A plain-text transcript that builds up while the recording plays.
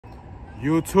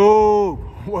YouTube,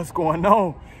 what's going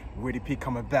on? Witty P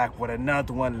coming back with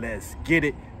another one. Let's get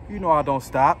it. You know I don't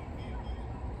stop.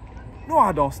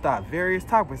 Various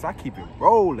topics. I keep it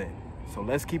rolling. So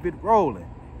let's keep it rolling.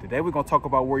 Today we're going to talk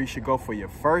about where you should go for your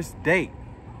first date.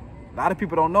 A lot of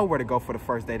people don't know where to go for the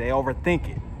first date. They overthink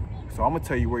it. So I'm going to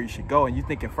tell you where you should go. And you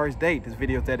thinking first date, this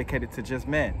video is dedicated to just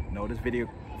men. No, this video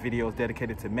is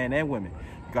dedicated to men and women.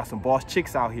 You got some boss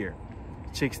chicks out here.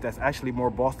 Chicks that's actually more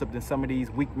bossed up than some of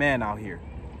these weak men out here.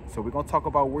 So we're going to talk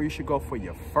about where you should go for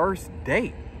your first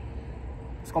date.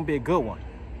 It's going to be a good one.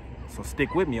 So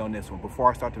stick with me on this one.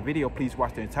 Before I start the video, please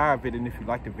watch the entire video. And if you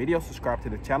like the video, subscribe to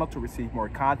the channel to receive more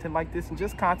content like this and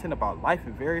just content about life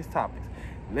and various topics.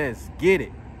 Let's get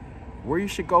it. Where you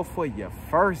should go for your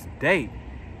first date.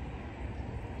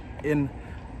 And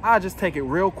I'll just take it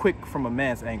real quick from a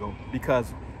man's angle,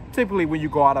 because typically when you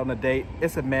go out on a date,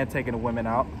 it's a man taking a woman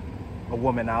out.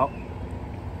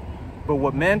 But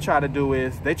what men try to do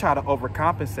is they try to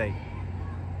overcompensate.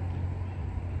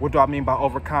 What do I mean by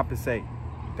overcompensate?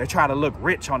 They try to look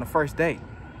rich on the first date.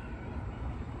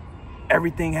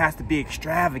 Everything has to be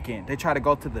extravagant. They try to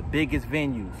go to the biggest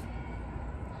venues,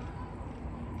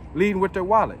 leading with their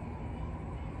wallet.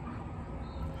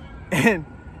 And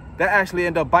that actually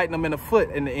end up biting them in the foot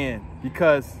in the end,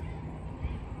 because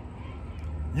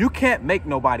you can't make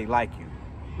nobody like you.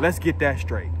 Let's get that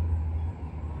straight.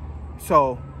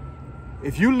 So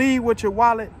if you lead with your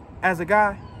wallet as a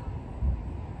guy,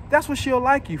 that's what she'll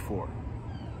like you for.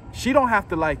 She don't have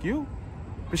to like you,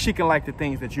 but she can like the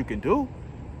things that you can do.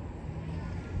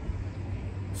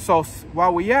 So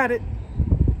while we at it,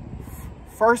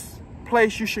 first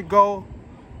place you should go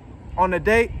on a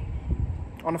date,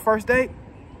 on the first date,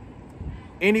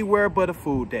 anywhere but a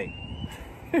food date.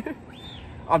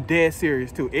 I'm dead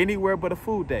serious too. Anywhere but a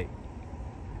food date.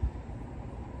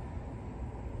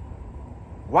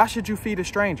 Why should you feed a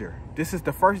stranger? This is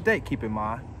the first date, keep in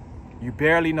mind. You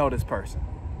barely know this person.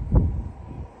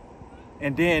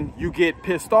 And then you get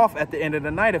pissed off at the end of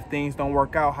the night if things don't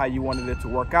work out how you wanted it to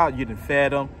work out. You done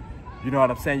fed them. You know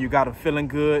what I'm saying? You got them feeling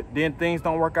good. Then things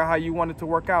don't work out how you wanted to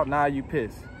work out. Now you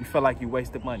pissed. You feel like you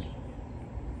wasted money.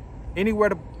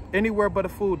 Anywhere but a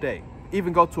food date.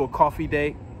 Even go to a coffee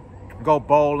date. Go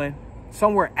bowling.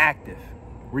 Somewhere active,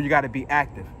 where you got to be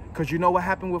active. Because you know what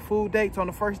happened with food dates on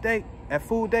the first date? At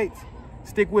food dates,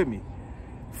 stick with me.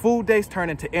 Food dates turn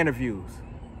into interviews.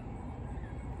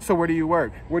 So where do you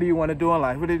work? What do you want to do in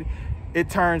life? It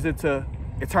turns into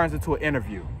an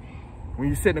interview. When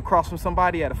you're sitting across from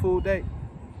somebody at a food date,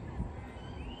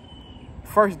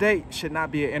 first date should not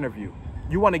be an interview.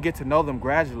 You want to get to know them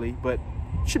gradually, but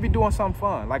you should be doing something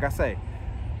fun. Like I say,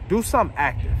 do something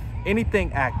active.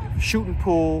 Anything active. Shooting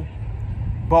pool,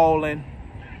 bowling,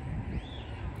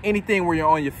 anything where you're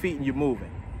on your feet and you're moving.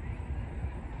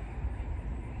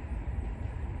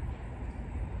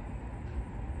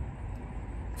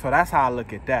 So that's how I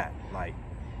look at that. Like,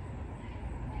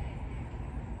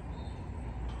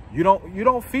 you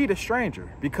don't feed a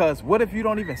stranger, because what if you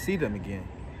don't even see them again?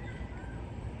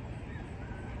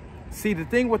 See, the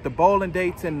thing with the bowling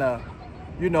dates and the,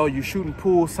 you shooting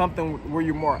pool, something where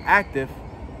you're more active,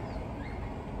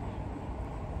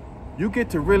 you get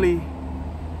to really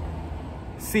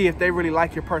see if they really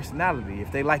like your personality,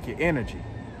 if they like your energy.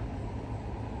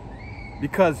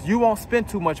 Because you won't spend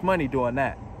too much money doing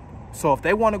that. So if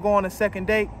they want to go on a second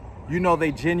date, you know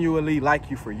they genuinely like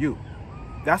you for you.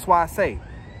 That's why I say,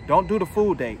 don't do the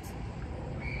food dates.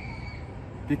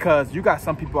 Because you got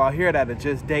some people out here that are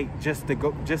just date just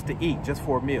to eat, just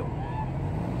for a meal.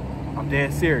 I'm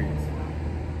dead serious.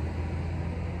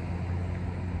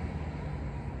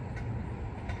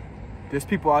 There's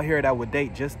people out here that would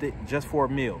date just for a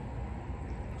meal.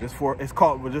 Just for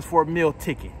a meal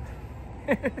ticket.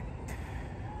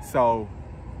 So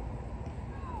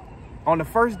on the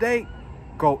first date,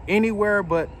 go anywhere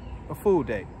but a food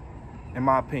date, in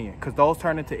my opinion. Because those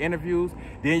turn into interviews.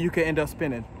 Then you can end up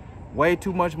spending way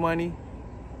too much money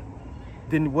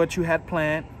than what you had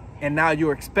planned. And now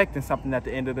you're expecting something at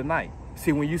the end of the night.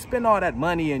 See, when you spend all that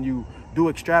money and you do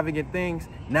extravagant things,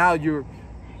 now you're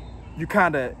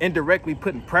kind of indirectly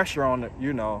putting pressure on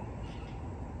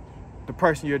the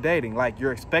person you're dating. Like,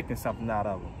 you're expecting something out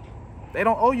of them. They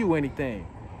don't owe you anything.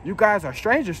 You guys are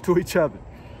strangers to each other.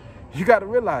 You got to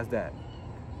realize that.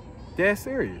 Dead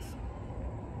serious.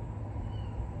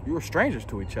 You are strangers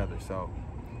to each other. So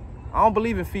I don't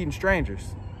believe in feeding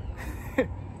strangers.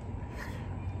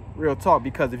 Real talk.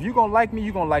 Because if you're going to like me,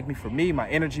 you're going to like me for me, my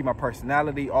energy, my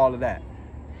personality, all of that.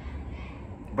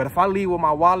 But if I leave with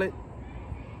my wallet,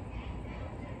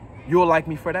 you'll like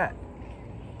me for that.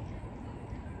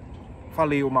 If I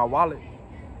leave with my wallet,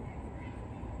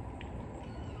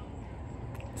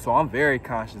 So I'm very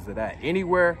conscious of that.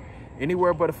 Anywhere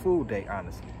but a food date,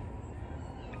 honestly.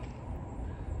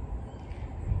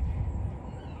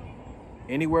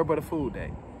 Anywhere but a food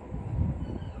date.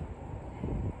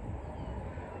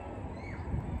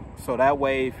 So that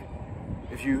way,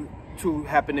 if you two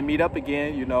happen to meet up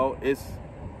again, you know, it's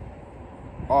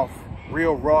off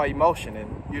real raw emotion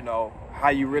and, you know, how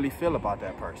you really feel about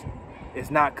that person.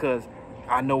 It's not because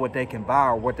I know what they can buy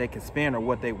or what they can spend or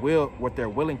what they're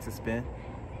willing to spend.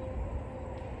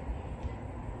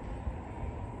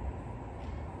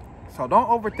 So don't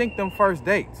overthink them first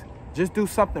dates. Just do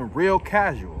something real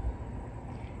casual.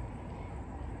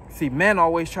 See, men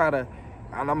always try to,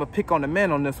 and I'm gonna pick on the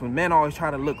men on this one, men always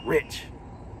try to look rich.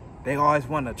 They always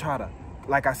want to try to,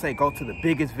 like I say, go to the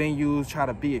biggest venues, try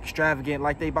to be extravagant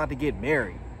like they about to get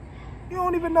married. You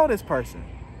don't even know this person.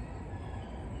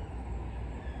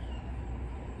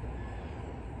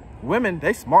 Women,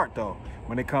 they smart though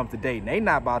when it comes to dating. They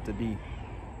not about to be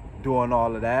doing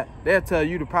all of that. They'll tell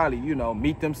you to probably, you know,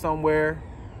 meet them somewhere,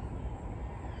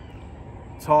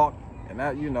 talk, and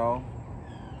that, you know,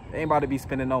 they ain't about to be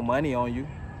spending no money on you.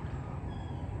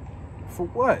 For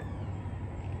what?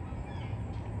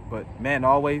 But man,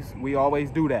 we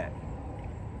always do that.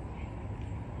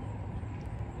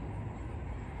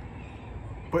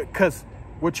 But cause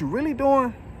what you really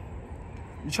doing,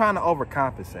 you're trying to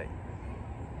overcompensate.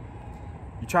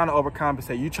 You're trying to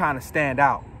overcompensate. You're trying to stand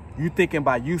out. You thinking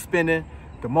by you spending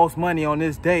the most money on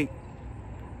this date,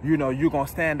 you know, you're gonna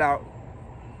stand out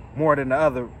more than the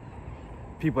other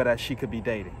people that she could be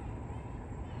dating.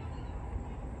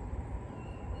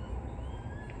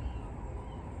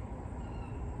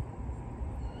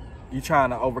 You're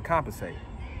trying to overcompensate,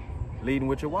 leading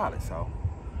with your wallet. So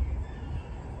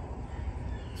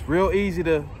it's real easy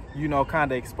to, you know,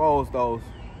 kind of expose those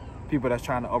people that's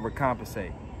trying to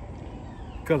overcompensate.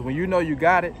 Because when you know you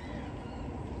got it,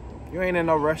 you ain't in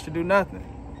no rush to do nothing.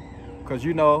 Because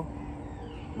you know,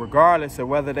 regardless of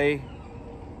whether they,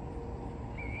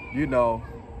 you know,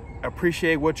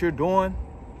 appreciate what you're doing,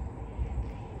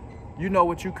 you know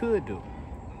what you could do.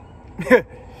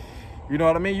 You know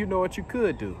what I mean? You know what you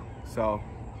could do. So,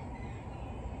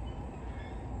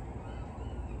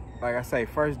 like I say,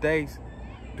 first dates,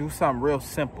 do something real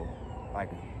simple. Like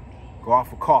go out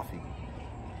for coffee.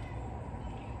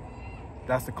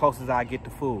 That's the closest I get to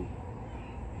food.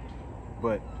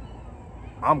 But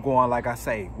I'm going, like I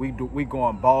say, we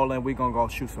going bowling, we gonna go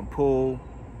shoot some pool.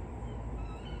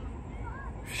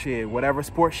 Shit, whatever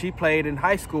sport she played in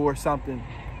high school or something,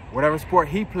 whatever sport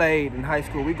he played in high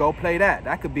school, we go play that.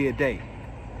 That could be a date.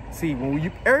 See,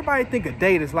 when everybody think a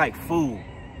date is like food.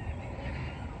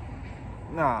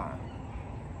 Nah.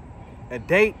 A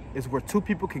date is where two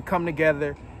people can come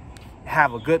together,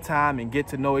 have a good time, and get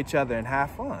to know each other and have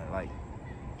fun. Like,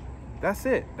 that's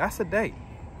it. That's a date.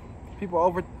 People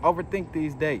overthink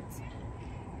these dates.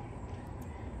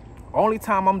 Only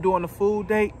time I'm doing a food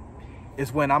date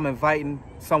is when I'm inviting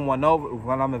someone over,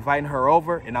 when I'm inviting her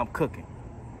over and I'm cooking.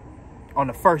 On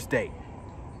the first date.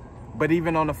 But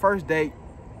even on the first date,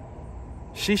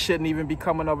 she shouldn't even be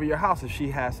coming over your house if she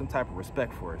has some type of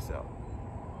respect for herself.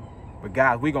 But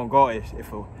guys, we gonna go, if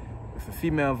a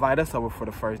female invite us over for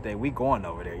the first date, we going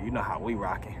over there. You know how we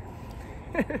rocking.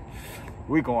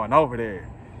 We going over there.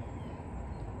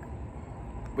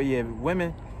 But yeah,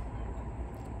 women,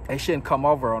 they shouldn't come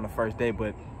over on the first date,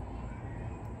 but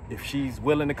if she's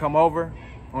willing to come over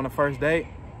on the first date,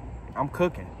 I'm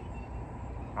cooking.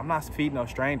 I'm not feeding no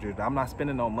strangers. I'm not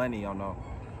spending no money on no,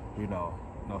 you know,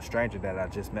 no stranger that I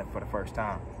just met for the first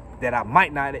time, that I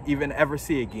might not even ever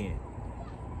see again.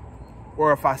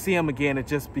 Or if I see them again, it's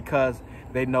just because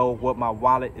they know what my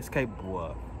wallet is capable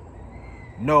of.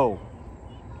 No,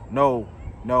 no,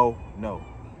 no, no.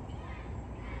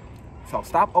 So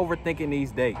stop overthinking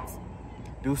these dates.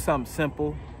 Do something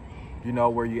simple, you know,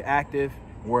 where you're active,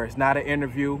 where it's not an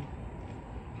interview,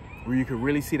 where you can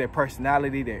really see their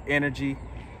personality, their energy,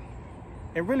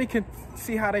 and really can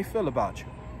see how they feel about you.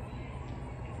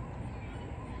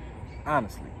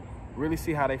 Honestly, really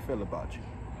see how they feel about you.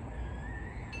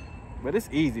 But it's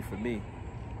easy for me.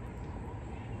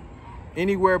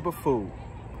 Anywhere but food.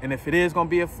 And if it is gonna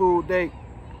be a food date,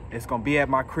 it's gonna be at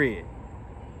my crib.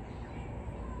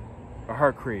 Or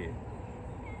her crib.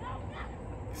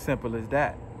 Simple as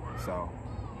that. So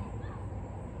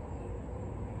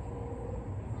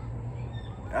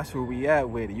that's where we at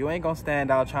with it. You ain't gonna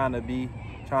stand out trying to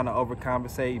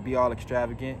overcompensate, be all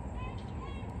extravagant.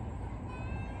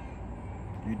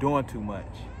 You're doing too much.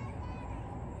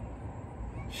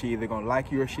 She either gonna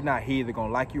like you or she not. He either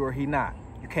gonna like you or he not.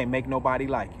 You can't make nobody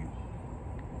like you.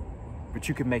 But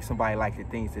you can make somebody like the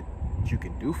things that you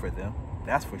can do for them.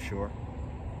 That's for sure.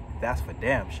 That's for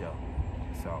damn sure.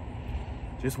 So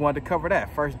just wanted to cover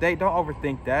that. First date, don't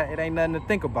overthink that. It ain't nothing to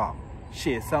think about.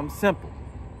 Shit, something simple.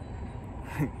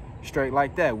 Straight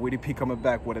like that. Woody P coming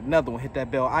back with another one. Hit that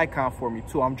bell icon for me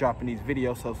too. I'm dropping these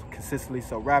videos so consistently,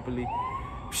 so rapidly.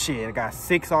 Shit, I got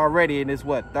 6 already, and it's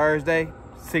what, Thursday?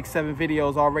 6, 7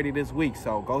 videos already this week.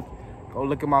 So go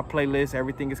look at my playlist.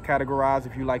 Everything is categorized.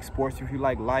 If you like sports, if you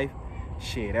like life,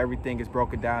 shit, everything is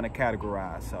broken down and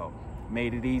categorized. So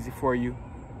made it easy for you.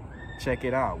 Check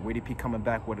it out. Woody P coming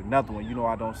back with another one. You know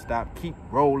I don't stop. Keep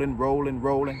rolling, rolling,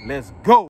 rolling. Let's go.